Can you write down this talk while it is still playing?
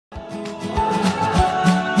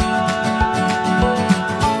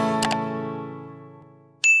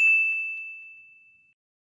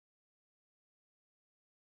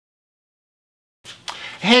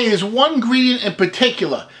Hey, there's one ingredient in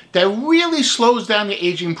particular that really slows down the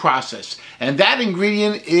aging process, and that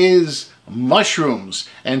ingredient is mushrooms.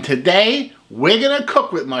 And today, we're gonna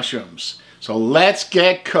cook with mushrooms. So let's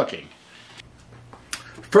get cooking.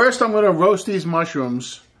 First, I'm gonna roast these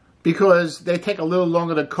mushrooms because they take a little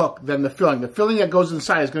longer to cook than the filling. The filling that goes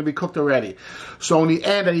inside is gonna be cooked already. So in the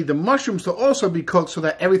end, I need the mushrooms to also be cooked so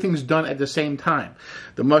that everything's done at the same time.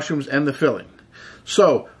 The mushrooms and the filling.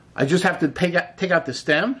 So, I just have to take out the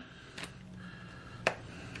stem.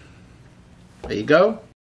 There you go.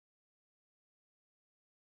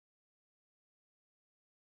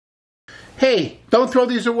 Hey, don't throw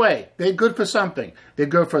these away. They're good for something. They're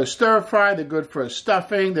good for a stir fry. They're good for a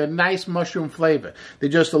stuffing. They're nice mushroom flavor. They're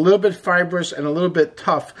just a little bit fibrous and a little bit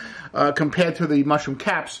tough compared to the mushroom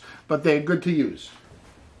caps, but they're good to use.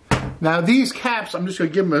 Now these caps, I'm just going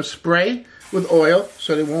to give them a spray with oil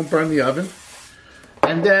so they won't burn the oven.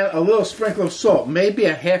 And then a little sprinkle of salt, maybe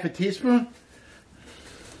a half a teaspoon.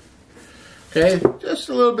 Okay, just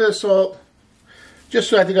a little bit of salt, just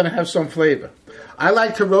so that they're going to have some flavor. I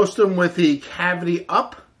like to roast them with the cavity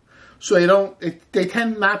up, so they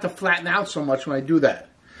tend not to flatten out so much when I do that.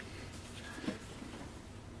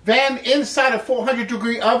 Then inside a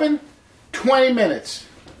 400-degree oven, 20 minutes.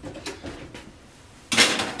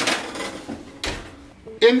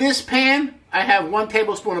 In this pan, I have 1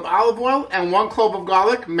 tablespoon of olive oil and 1 clove of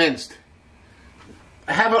garlic minced.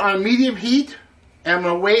 I have it on medium heat, and I'm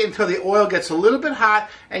going to wait until the oil gets a little bit hot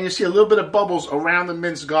and you see a little bit of bubbles around the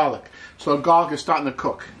minced garlic. So the garlic is starting to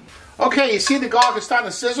cook. Okay, you see the garlic is starting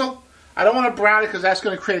to sizzle? I don't want to brown it because that's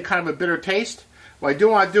going to create kind of a bitter taste. What I do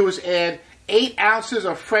want to do is add 8 ounces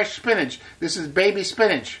of fresh spinach. This is baby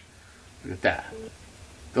spinach. Look at that.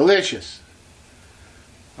 Delicious.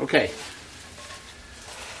 Okay.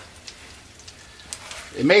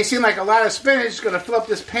 It may seem like a lot of spinach is going to fill up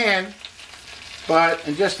this pan, but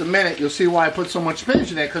in just a minute you'll see why I put so much spinach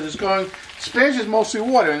in there, because spinach is mostly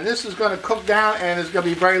water, and this is going to cook down and there's going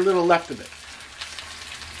to be very little left of it.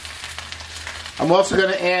 I'm also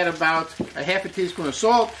going to add about a half a teaspoon of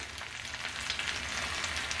salt.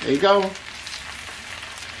 There you go.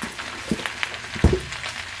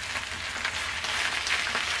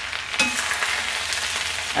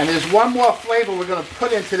 And there's one more flavor we're going to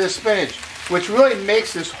put into this spinach, which really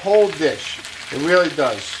makes this whole dish. It really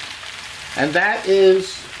does. And that is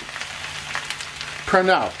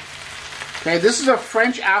Pernod. Okay, this is a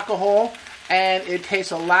French alcohol, and it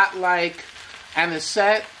tastes a lot like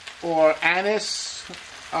anisette or anise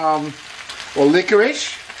or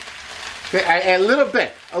licorice. Okay, a little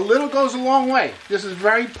bit. A little goes a long way. This is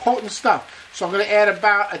very potent stuff. So I'm going to add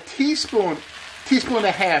about a teaspoon and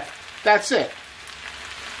a half. That's it.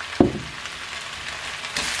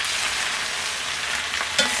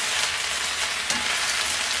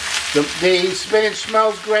 The spinach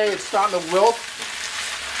smells great. It's starting to wilt.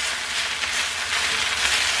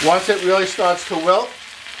 Once it really starts to wilt,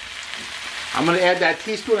 I'm going to add that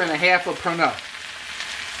teaspoon and a half of Pernod.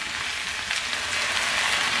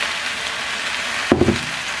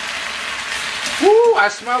 Woo! I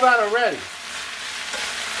smell that already.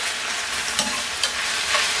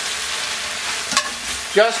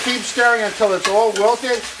 Just keep stirring until it's all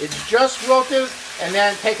wilted. It's just wilted, and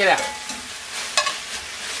then take it out.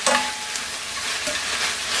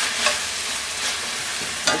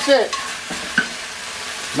 That's it.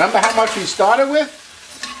 Remember how much we started with?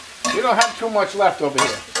 We don't have too much left over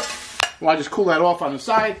here. Well, I just cool that off on the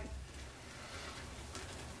side.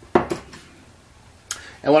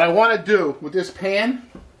 And what I want to do with this pan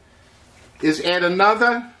is add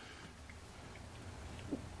another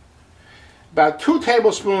about 2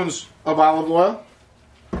 tablespoons of olive oil,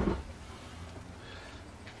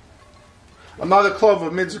 another clove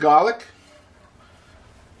of minced garlic,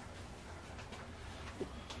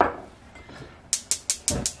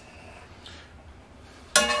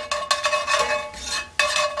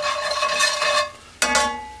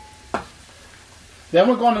 then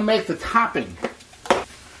we're going to make the topping.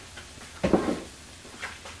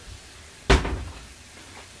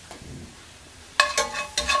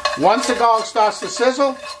 Once the garlic starts to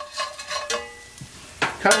sizzle,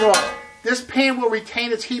 turn it off. This pan will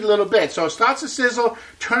retain its heat a little bit. So it starts to sizzle,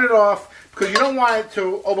 turn it off, because you don't want it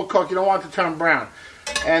to overcook. You don't want it to turn brown.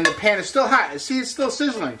 And the pan is still hot. See, it's still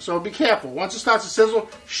sizzling, so be careful. Once it starts to sizzle,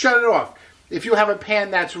 shut it off. If you have a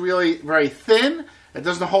pan that's really very thin, it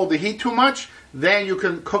doesn't hold the heat too much, then you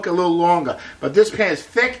can cook a little longer. But this pan is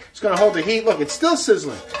thick, it's going to hold the heat. Look, it's still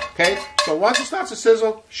sizzling. Okay, so once it starts to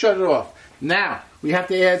sizzle, shut it off. Now, we have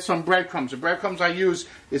to add some breadcrumbs. The breadcrumbs I use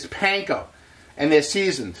is Panko, and they're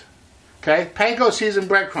seasoned. Okay, Panko seasoned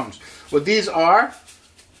breadcrumbs. What these are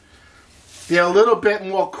they're a little bit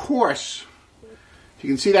more coarse. You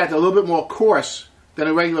can see that they're a little bit more coarse than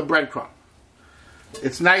a regular breadcrumb.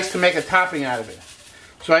 It's nice to make a topping out of it.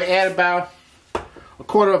 So I add about a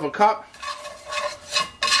quarter of a cup,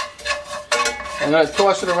 and then I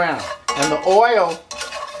toss it around. And the oil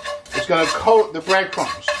is going to coat the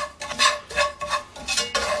breadcrumbs.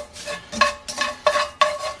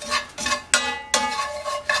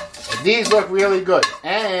 And these look really good,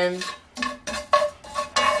 and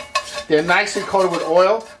they're nicely coated with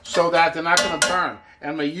oil so that they're not going to burn. And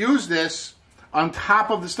I'm going to use this on top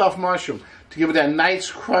of the stuffed mushroom to give it that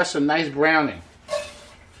nice crust and nice browning.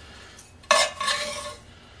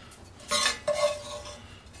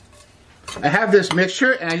 I have this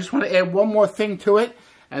mixture, and I just want to add one more thing to it,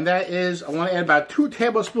 and that is I want to add about 2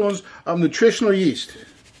 tablespoons of nutritional yeast.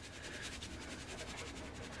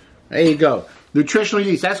 There you go. Nutritional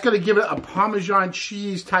yeast. That's going to give it a Parmesan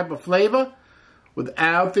cheese type of flavor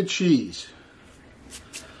without the cheese.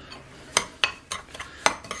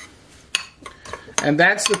 And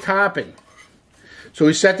that's the topping. So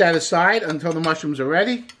we set that aside until the mushrooms are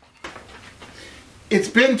ready. It's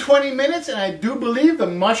been 20 minutes, and I do believe the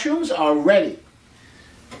mushrooms are ready.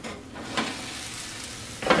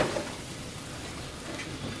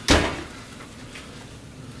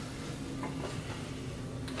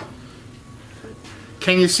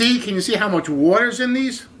 Can you see how much water's in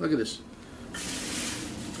these? Look at this.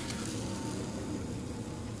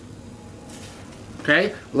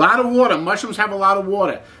 Okay, a lot of water. Mushrooms have a lot of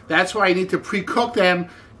water. That's why you need to pre-cook them,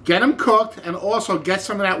 get them cooked, and also get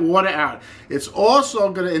some of that water out. It's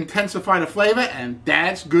also going to intensify the flavor, and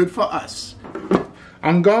that's good for us.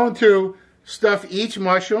 I'm going to stuff each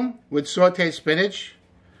mushroom with sauteed spinach,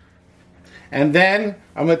 and then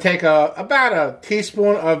I'm going to take about a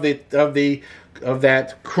teaspoon of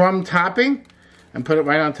that crumb topping and put it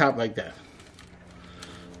right on top like that.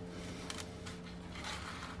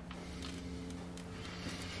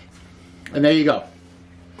 And there you go.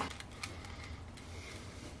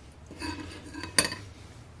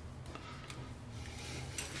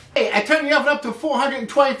 Hey, I turned the oven up to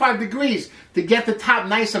 425 degrees to get the top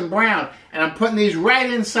nice and brown. And I'm putting these right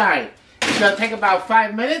inside. It's going to take about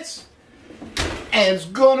 5 minutes. And it's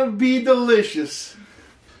going to be delicious.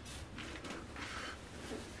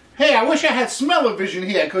 Hey, I wish I had smell-o-vision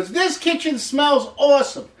here, because this kitchen smells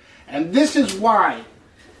awesome. And this is why.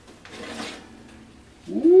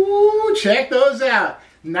 Ooh, check those out.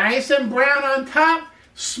 Nice and brown on top.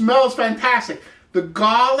 Smells fantastic. The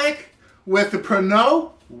garlic with the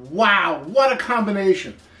Pernod. Wow, what a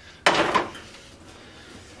combination.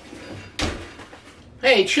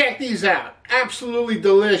 Hey, check these out. Absolutely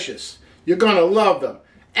delicious. You're going to love them.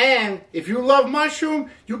 And if you love mushroom,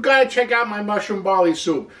 you got to check out my mushroom barley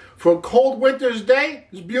soup. For a cold winter's day,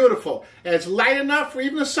 it's beautiful. And it's light enough for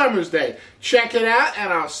even a summer's day. Check it out,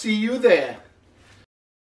 and I'll see you there.